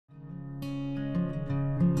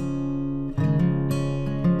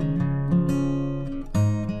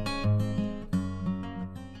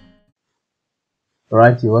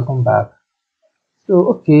Alright, you're welcome back. So,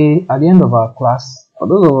 okay, at the end of our class, for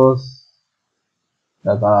those of us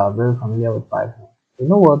that are very familiar with Python, you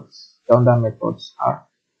know what dunder methods are.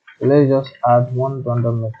 So let's just add one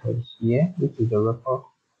dunder method here, which is the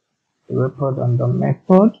repr dunder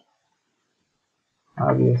method.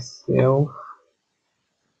 Have yourself.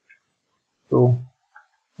 So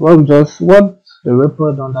what the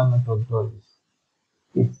repr dunder method does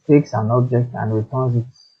is it takes an object and returns it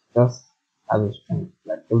just as a string.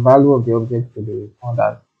 Like the value of the object to be returned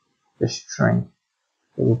as a string.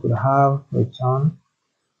 So we could have return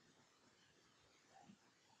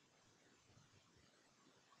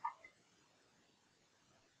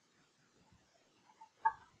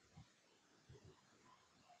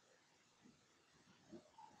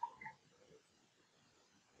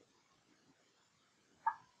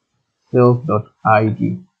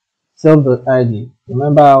self.id. Self.id.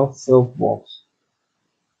 Remember how self works.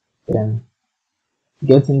 Then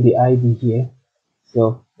getting the ID here,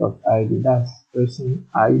 self.id. That's person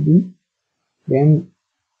ID. Then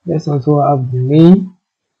let's also have the name.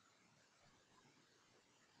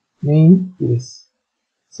 Name is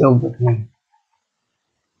self.name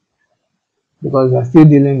because we are still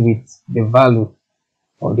dealing with the value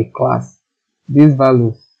of the class. These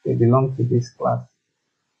values, they belong to this class.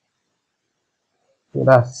 So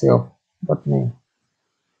that's self.name.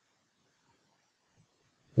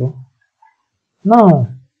 Okay. Now,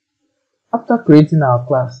 after creating our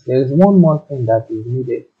class, there is one more thing that is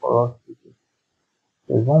needed for us to do.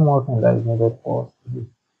 There's one more thing that is needed for us to do.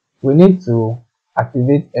 We need to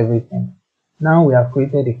activate everything. Now we have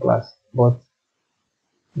created a class, but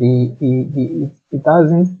it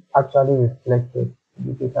hasn't actually reflected in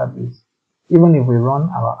the database. Even if we run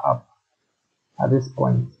our app at this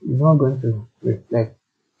point, it's not going to reflect.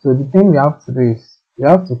 So the thing we have to do is we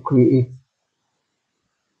have to create.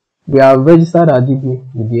 We have registered our DB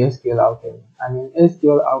with the SQLAlchemy, and in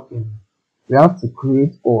SQLAlchemy we have to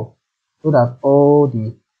create all, so that all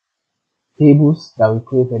the tables that we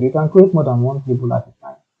created, you can create more than one table at a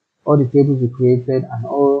time. All the tables we created and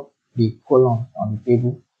all the columns on the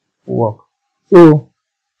table will work. So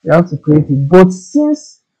we have to create it, but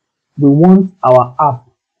since we want our app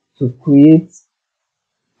to create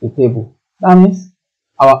a table, that means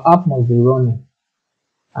our app must be running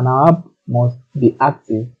and our app must be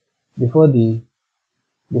active before the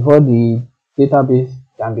database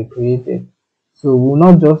can be created. So we will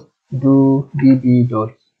not just do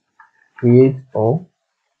db.create all.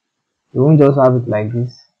 We won't just have it like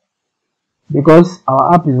this, because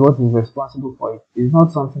our app is what is responsible for it. It's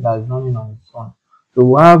not something that is running on its own. So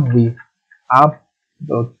we have the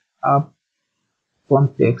app.app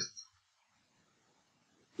context.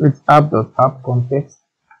 It's app.app context.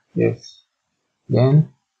 Yes.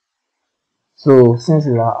 Then, so since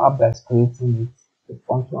it's our app that's creating it, the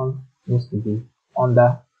function needs to be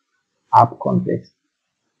under app context.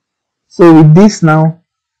 So with this now,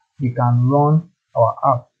 we can run our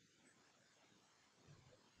app.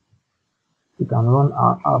 We can run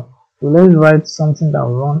our app. So let's write something that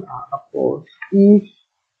will run our app for us. If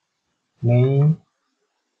name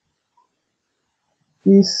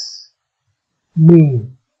is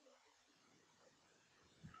name.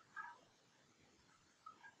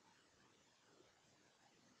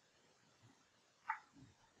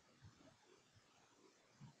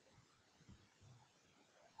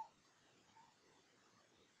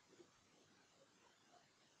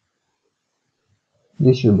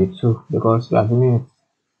 This should be true because we are giving it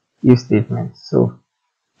if statement. So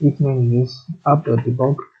if name is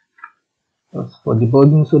app.debug, that's for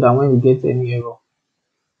debugging, so that when we get any error,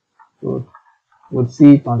 we'll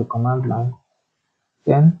see it on the command line.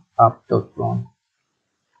 Then app.run.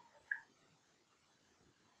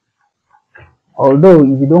 Although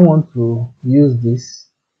if you don't want to use this,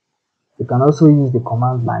 you can also use the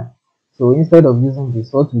command line. So instead of using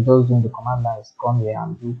this, what we just do in the command line is come here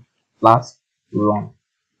and do Flask run.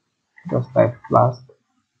 Just type Flask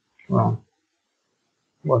run.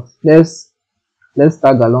 But let's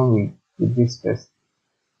tag along with this first.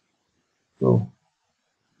 So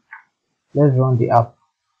let's run the app.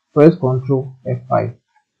 Press Ctrl F5.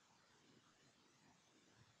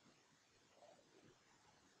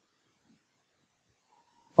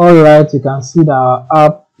 Alright, you can see that our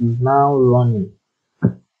app is now running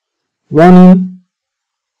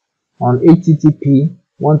on HTTP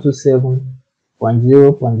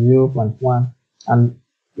 127.0.0.1 and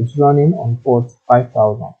it's running on port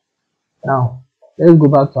 5000. Now let's go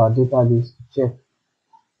back to our database to check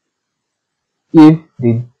if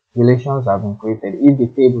the relations have been created, if the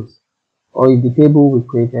tables or if the table we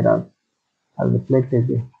created has reflected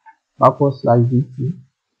there. /dt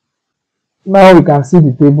Now we can see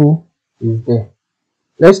the table is there.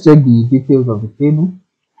 Let's check the details of the table.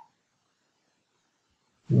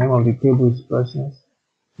 The name of the table is persons.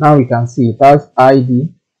 Now we can see it has ID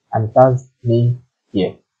and it has name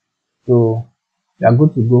here. So we are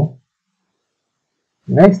good to go.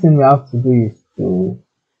 The next thing we have to do is to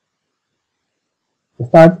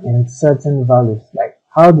start inserting values. Like,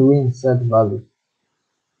 how do we insert values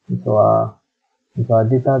into our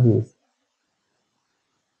database?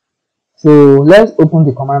 So let's open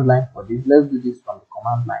the command line for this. Let's do this from the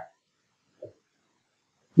command line.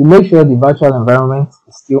 You make sure the virtual environment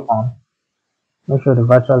is still on. Make sure the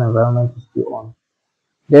virtual environment is still on.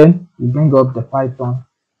 Then you bring up the Python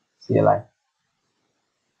CLI.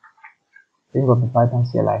 Bring up the Python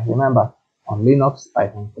CLI. Remember, on Linux,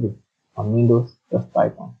 Python 3. On Windows, just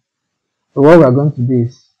Python. So what we are going to do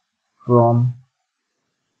is from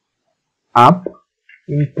app,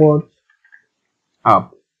 import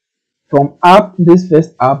app. From app, this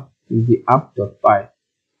first app is the app.py.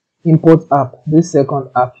 Import app, this second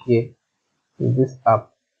app here is this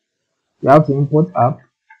app. You have to import app,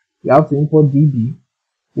 you have to import db,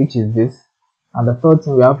 which is this, and the third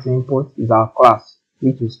thing we have to import is our class,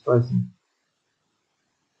 which is person.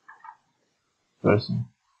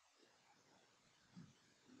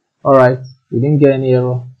 Alright, we didn't get any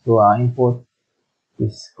error, so our import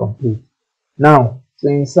is complete. Now, to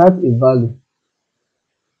insert a value,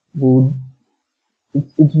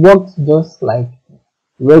 it works just like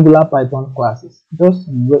regular Python classes, just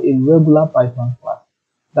a regular Python class.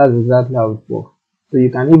 That's exactly how it works. So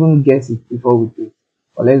you can even guess it before we do it.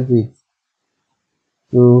 But let's do it.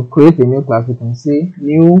 To create a new class, we can say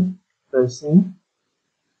new person.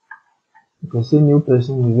 You can say new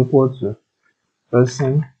person is equal to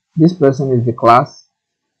person. This person is the class.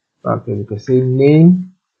 Okay, you can say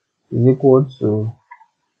name is equal to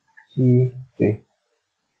Teejay.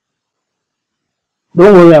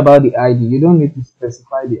 Don't worry about the ID. You don't need to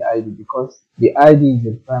specify the ID because the ID is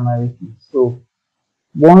the primary key. So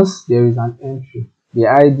once there is an entry, the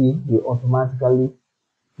ID will automatically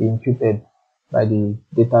be imputed by the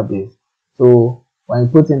database. So when you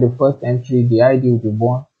put in the first entry, the ID will be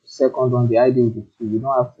 1. The second one, the ID will be 2. You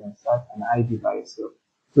don't have to insert an ID by yourself.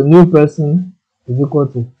 So new person is equal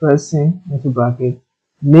to person into bracket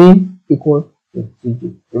name equal to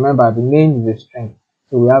Teejay. Remember, the name is a string,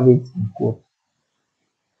 so we have it in quotes.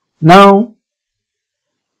 Now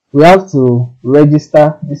we have to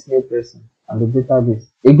register this new person on the database.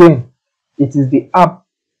 Again, it is the app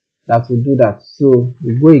that will do that. So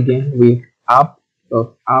we go again with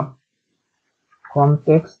app.app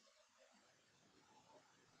context.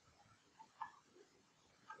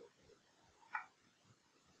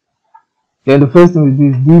 Then the first thing we do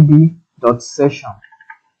is db.session.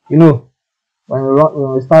 You know, when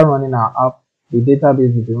we start running our app, the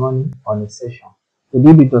database will be running on a session. So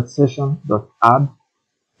db.session.add.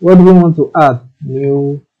 What do we want to add?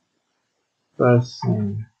 New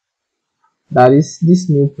person. That is this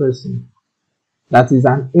new person. That is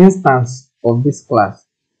an instance of this class.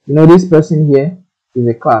 You know, this person here is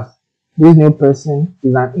a class. This new person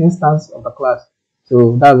is an instance of the class.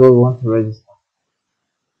 So that's what we want to register.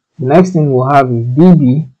 The next thing we'll have is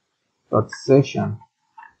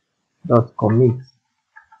db.session.commit.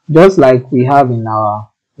 Just like we have in our,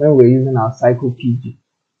 when we're using our cycle PG.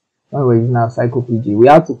 We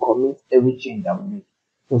have to commit every change that we make.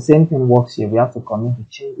 So same thing works here. We have to commit the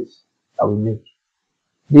changes that we make.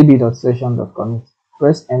 db.session.commit.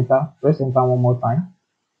 Press enter one more time.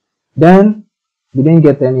 Then we didn't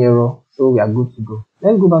get any error, so we are good to go.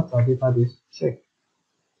 Let's go back to our database. Check.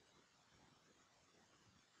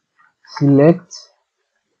 Select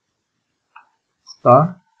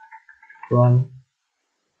star from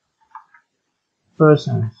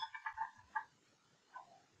persons.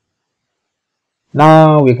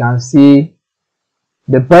 Now we can see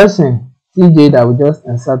the person Teejay that we just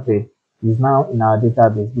inserted is now in our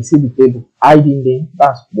database. We see the table ID name,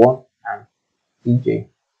 that's 1, and Teejay.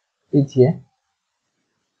 It's here.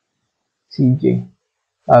 Teejay.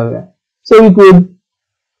 Okay. So we could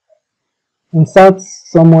insert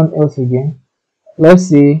someone else again. Let's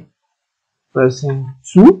say person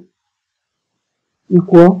 2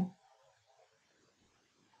 equal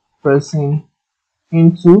person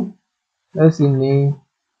into, let's say name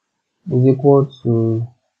is equal to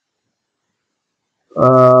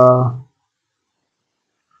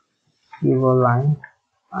silver line,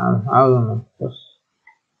 and I don't know, just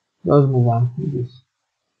move on with this.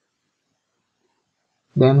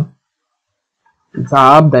 Then it's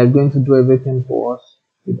our app that is going to do everything for us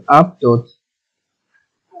with app.app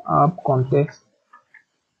context.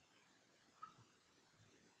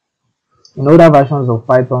 in older versions of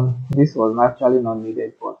Python, this was actually not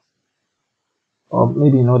needed, but or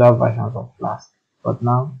maybe in other versions of Flask, but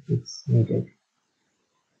now it's needed.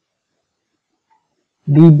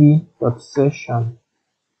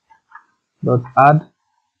 db.session.add.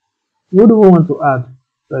 What do we want to add?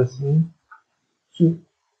 Person 2.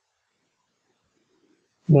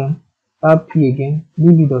 Then tab p again,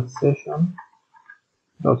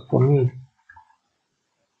 db.session.commit.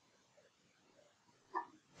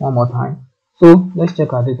 One more time. So let's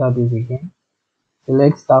check our database again.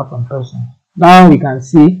 Select start from person. Now we can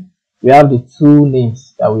see we have the two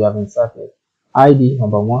names that we have inserted. ID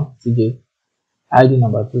number 1, Teejay. ID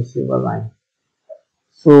number 2, Silverline.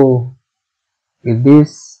 So with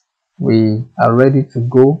this, we are ready to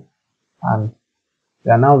go, and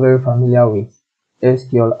we are now very familiar with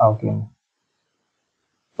SQLAlchemy.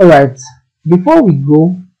 Alright, before we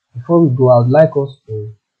go, I would like us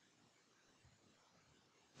to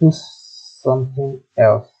do something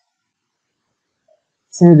else.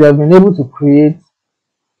 Since we have been able to create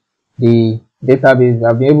the database, we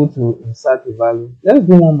have been able to insert a value. Let's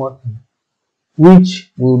do one more thing,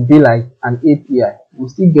 which will be like an API. We'll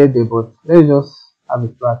still get there, but let's just have a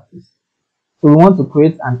practice. So we want to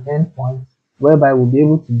create an endpoint whereby we'll be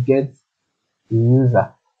able to get the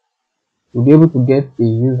user. We'll be able to get the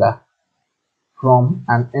user from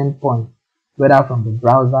an endpoint, whether from the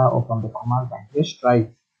browser or from the command line. Let's try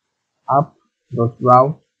it.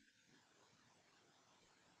 App.route.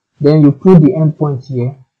 Then you put the endpoint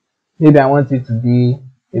here. Maybe I want it to be,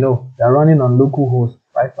 they're running on localhost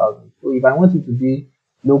 5000. So if I want it to be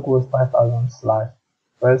localhost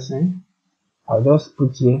 5000/person, I'll just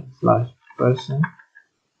put here /person.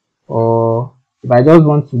 Or if I just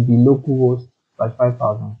want to be localhost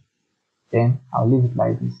 5000, then I'll leave it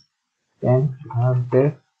like this. Then you have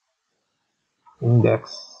def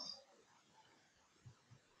index.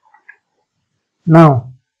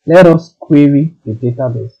 Now let us query the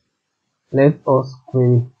database. So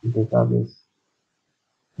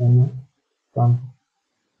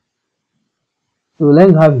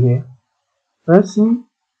let's have here person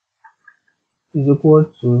is equal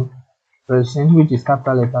to person, which is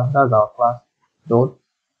capital letter, that's our class, dot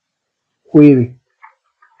query.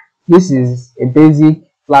 This is a basic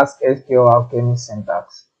Flask SQLAlchemy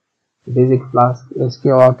syntax.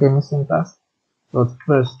 Dot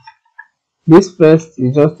first. This first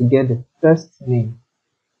is just to get the first name.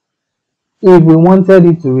 If we wanted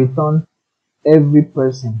it to return every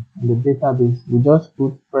person in the database, we just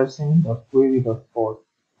put person.query.port.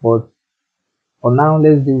 But for now,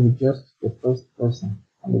 let's deal with just the first person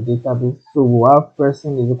on the database. So we'll have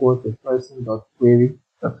person is equal to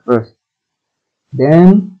person.query.first.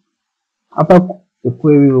 Then after the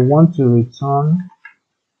query, we want to return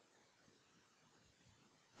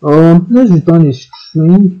let's return a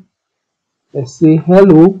string. Let's say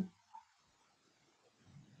hello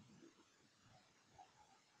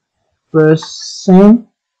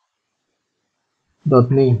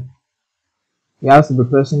person.name. It has to be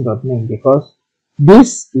person.name because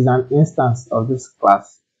this is an instance of this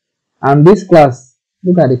class. And this class,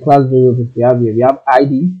 look at the class variables we have here. We have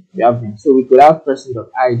ID, we have name. So we could have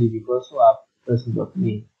person.id because we have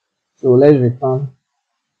person.name. So let's return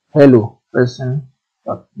hello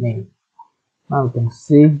person.name. Now we can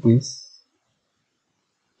save this.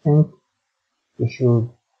 I think we should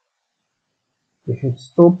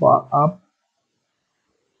stop our app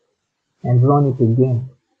and run it again.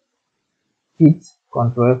 Hit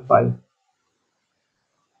Ctrl F5.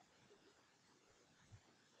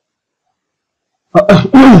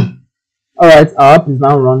 Alright, our app is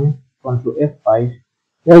now running. Ctrl F5.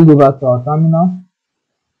 Let's go back to our terminal.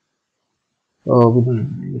 So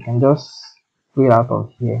we can just clear out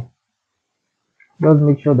of here. Just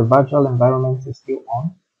make sure the virtual environment is still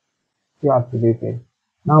on, still activated.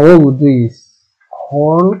 Now what we'll do is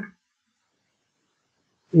call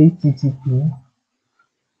http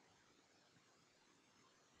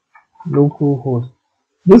localhost.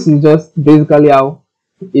 This is just basically how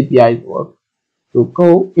APIs work. So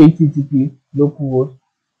call http localhost.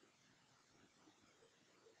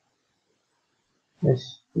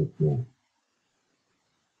 Let's put here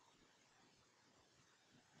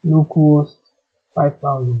localhost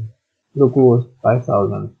 5000. Localhost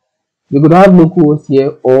 5000. You could have localhost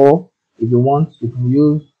here, or if you want, you can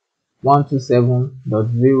use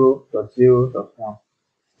 127.0.0.1.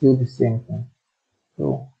 Still the same thing.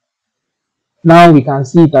 So now we can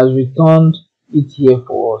see it has returned it here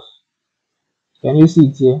for us. Can you see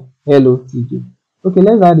it here? Hello Teejay. Okay,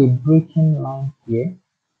 let's add a breaking line here.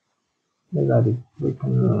 Let's add a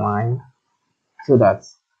breaking line so that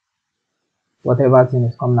whatever thing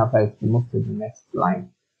is coming after it will move to the next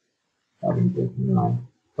line. 739.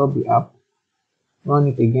 Stop the app, run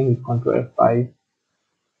it again with Ctrl F5,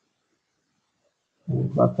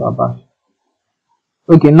 and back to our bash.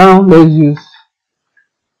 Okay, now let's use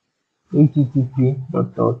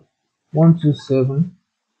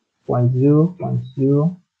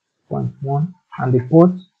http://127.0.0.1 and the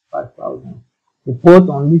port 5000. The port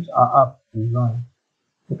on which our app is running.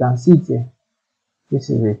 You can see it here. This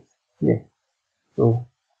is it here. So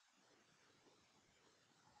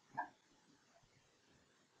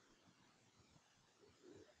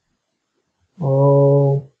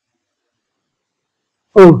oh,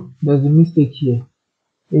 there's a mistake here.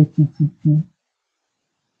 http//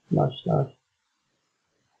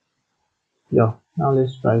 yeah, now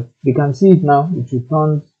let's try it. You can see it now. It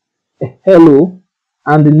returns a hello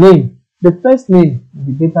and the name, the first name in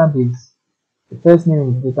the database. The first name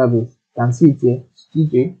in the database. You can see it here. It's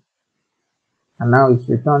Teejay, and now it's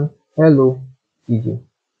returned hello Teejay.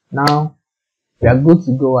 Now we are good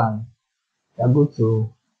to go, and we are good to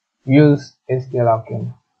use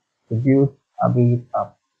SQLAlchemy to build a basic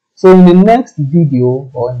app. So in the next video,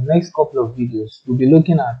 or in the next couple of videos, we'll be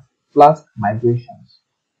looking at Flask migrations.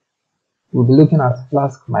 We'll be looking at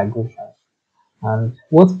Flask migrations, and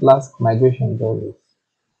what Flask migration does is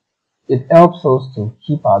it helps us to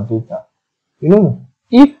keep our data. You know,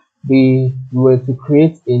 if we were to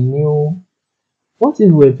create a new, what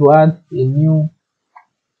if we were to add a new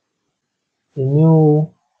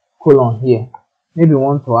column here? Maybe we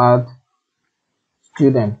want to add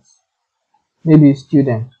students, maybe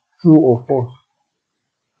student true or false.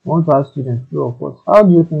 We want to add student true or false. How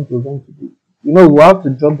do you think we're going to do it? You know, we have to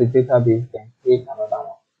drop the database then create another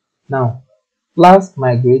one. Now Flask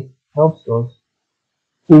migrate helps us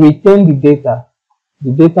to retain the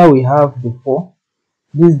data we have before.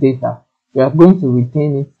 This data, we are going to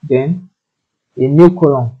retain it, then a new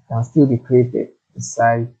column can still be created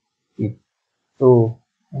beside it. So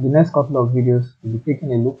in the next couple of videos, we'll be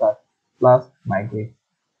taking a look at Flask migrate,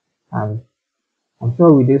 and I'm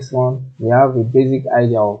sure with this one we have a basic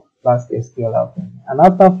idea of Flask SQLAlchemy. And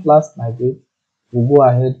after Flask migrate, we'll go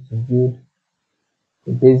ahead to build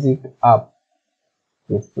the basic app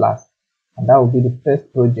with Flask, and that will be the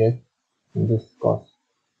first project in this course.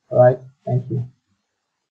 Alright, thank you.